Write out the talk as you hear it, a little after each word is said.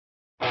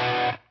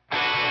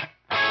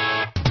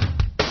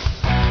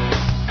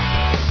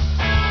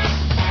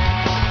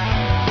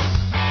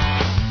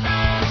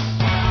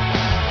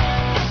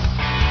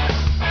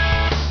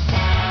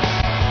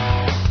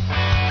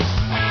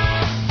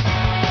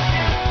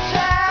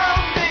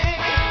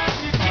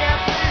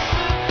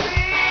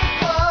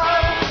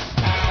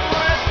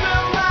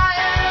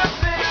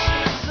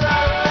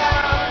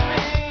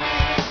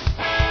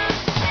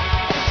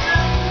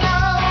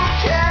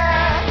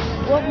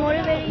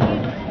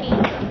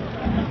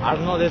I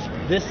don't know,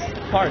 this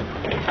park,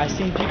 I've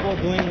seen people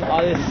doing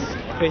all this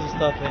crazy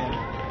stuff, and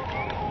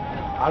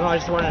I don't know, I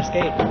just wanted to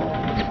skate.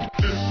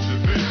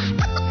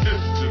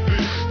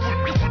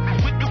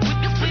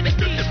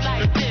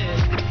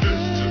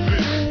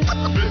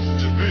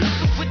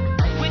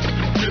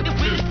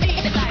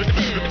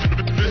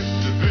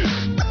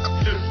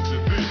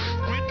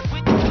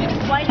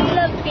 Why do you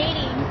love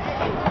skating?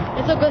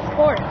 It's a good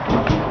sport.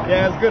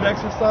 Yeah, it's good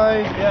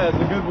exercise. Yeah, it's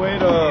a good way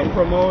to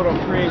promote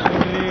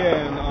creativity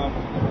and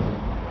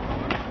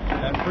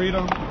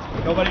freedom.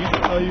 Nobody gets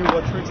to tell you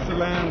what tricks to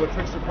land, what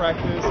tricks to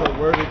practice, or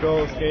where to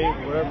go skate,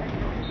 whatever.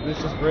 And it's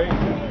just great.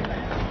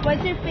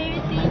 What's your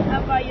favorite thing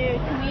about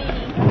your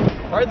community?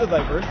 Probably the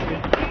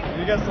diversity.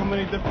 You got so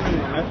many different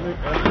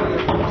ethnic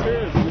groups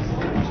here.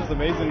 It's just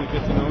amazing to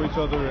get to know each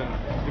other and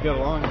to get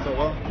along so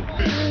well.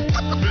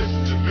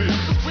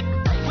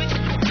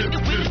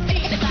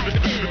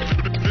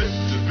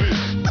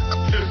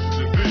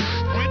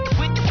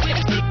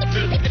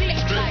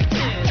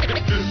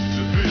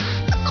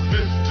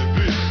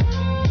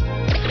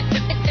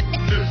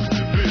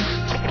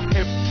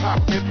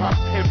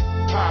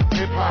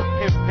 Hip-hop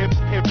is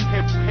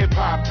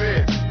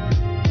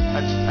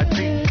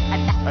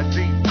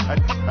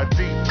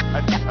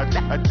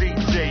a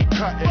DJ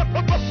cutting.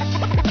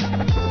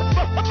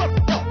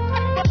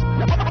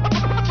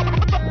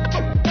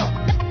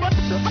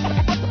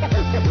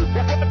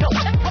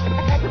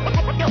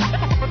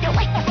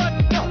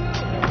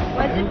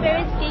 What's your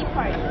favorite skate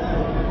park?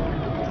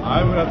 I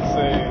would have to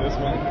say this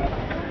one.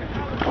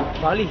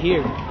 Probably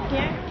here.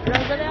 Here?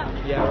 Roosevelt?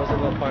 Yeah,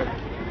 Roosevelt Park.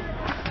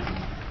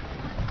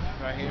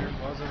 Right here,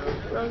 Roosevelt.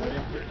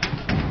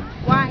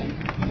 Why?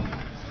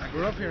 I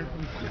grew up here.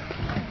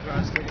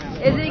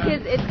 Is it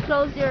because it's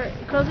closer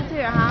to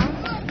your house?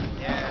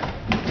 Yeah.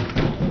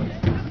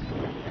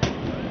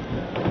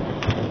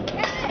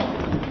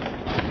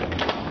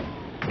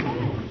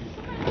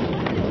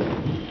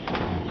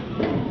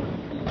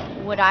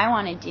 What I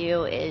want to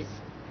do is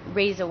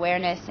raise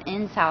awareness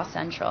in South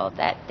Central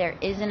that there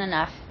isn't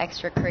enough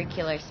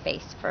extracurricular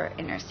space for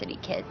inner city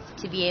kids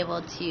to be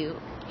able to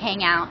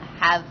hang out,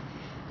 have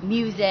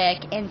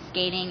music and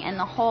skating and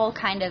the whole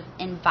kind of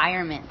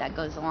environment that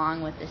goes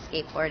along with the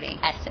skateboarding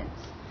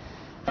essence.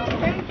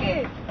 Very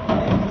good.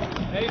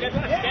 Hey, you guys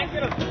want to skate?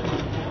 Get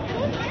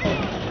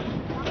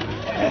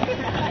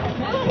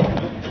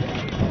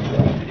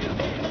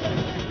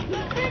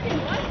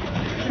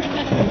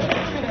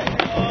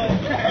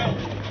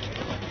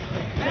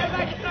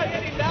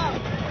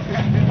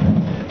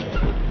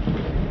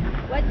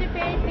What's your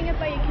favorite thing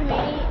about your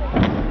community?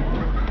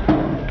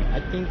 I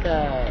think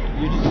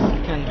you just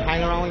can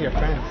hang around with your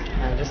friends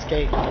and just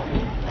skate.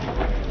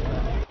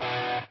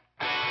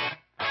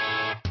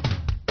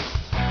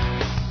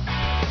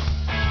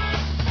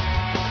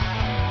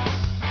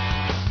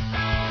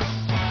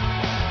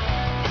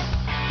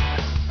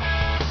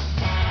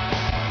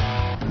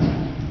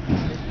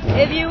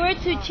 If you were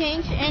to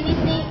change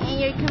anything in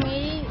your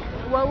community,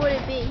 what would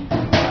it be?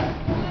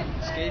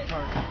 Skate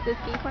park. The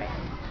skate park?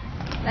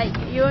 Like,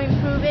 you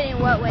improve it in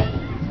what way?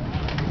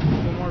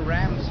 Put more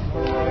ramps,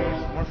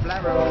 more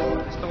flat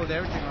roads. They stole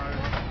everything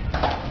already.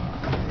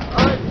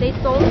 Oh, they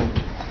stole it?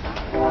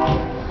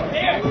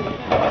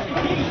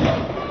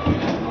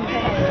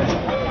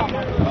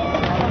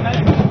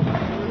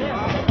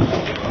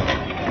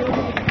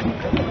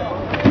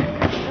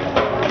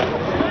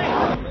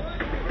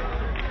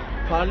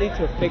 Probably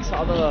to fix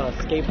all the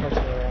skate parks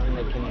around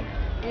the community.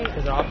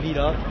 Because they're all beat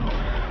up.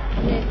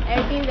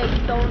 Everything they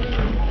stolen.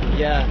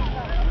 Yeah.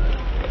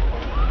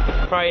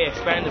 Probably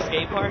expand the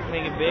skate park,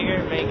 make it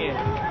bigger, make it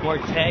more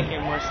tech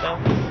and more stuff.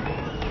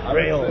 I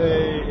would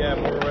say, yeah,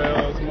 more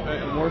rails,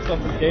 more stuff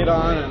to skate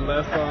on, and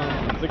less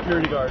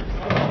security guards.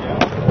 Yeah.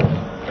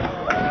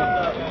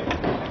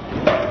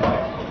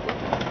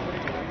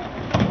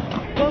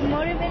 What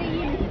motivated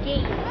you to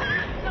skate?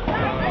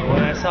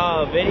 When I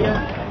saw a video,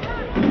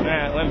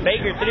 when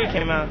Baker 3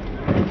 came out,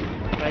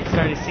 I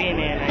started seeing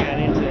it and I got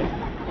into it.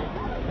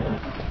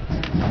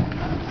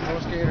 Pro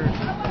skaters.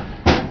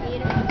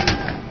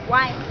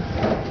 Why?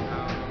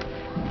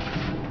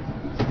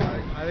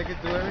 I think it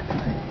do everything.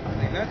 I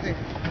think nothing.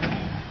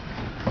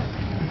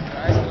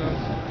 Eyes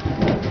closed.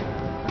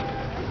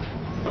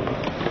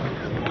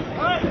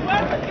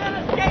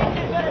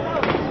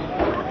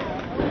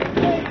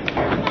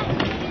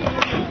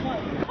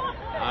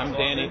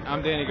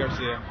 I'm Danny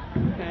Garcia.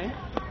 Okay.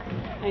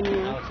 And you?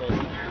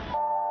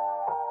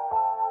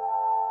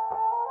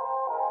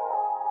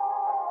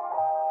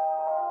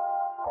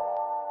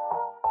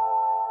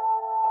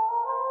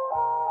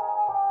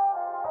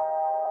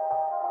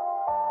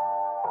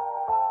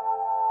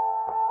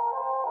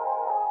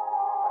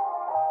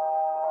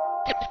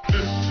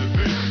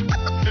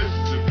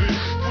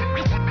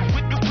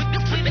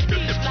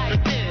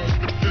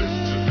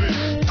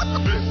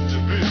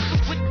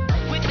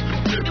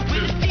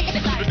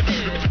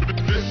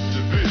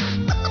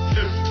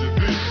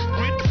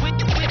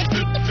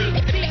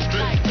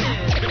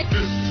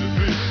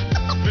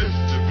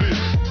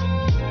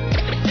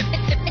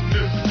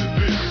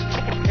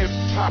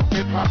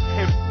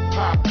 is.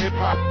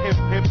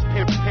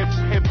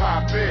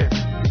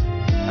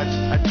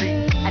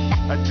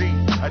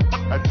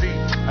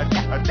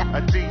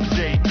 A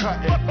DJ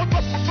cutting.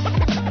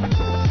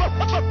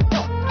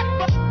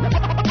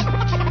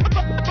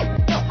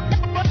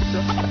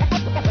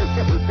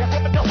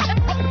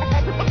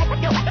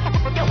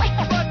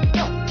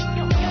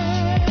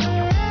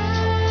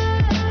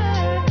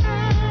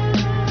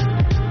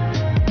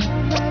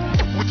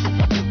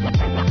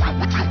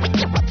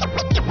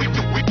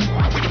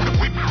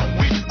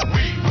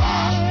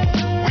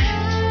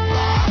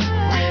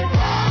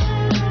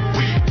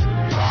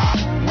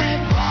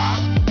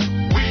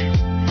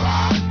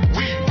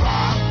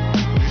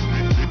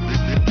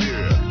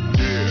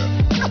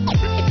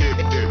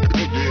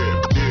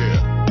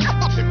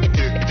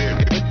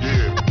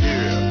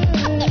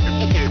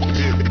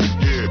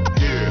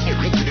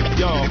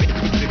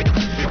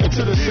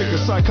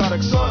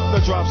 Psychotic son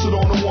that drops it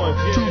on the one.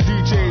 Two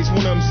DJs,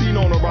 one MC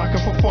on a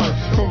rocket for fun.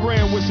 From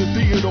Grand Wizard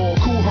Theodore,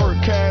 Cool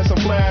Hurt, Cass, and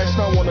Flash.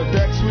 Now on the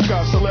decks, we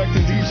got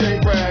selecting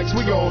DJ rags.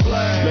 We gon'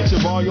 let your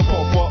volume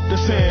pump up the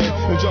 10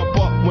 and jump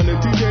up when the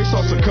DJ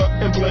starts to cut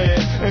and blend.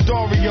 And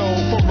Dario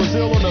from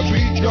Brazil on the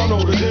beat, y'all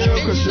know the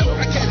deal, cause you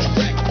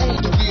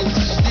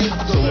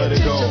so let it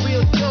go.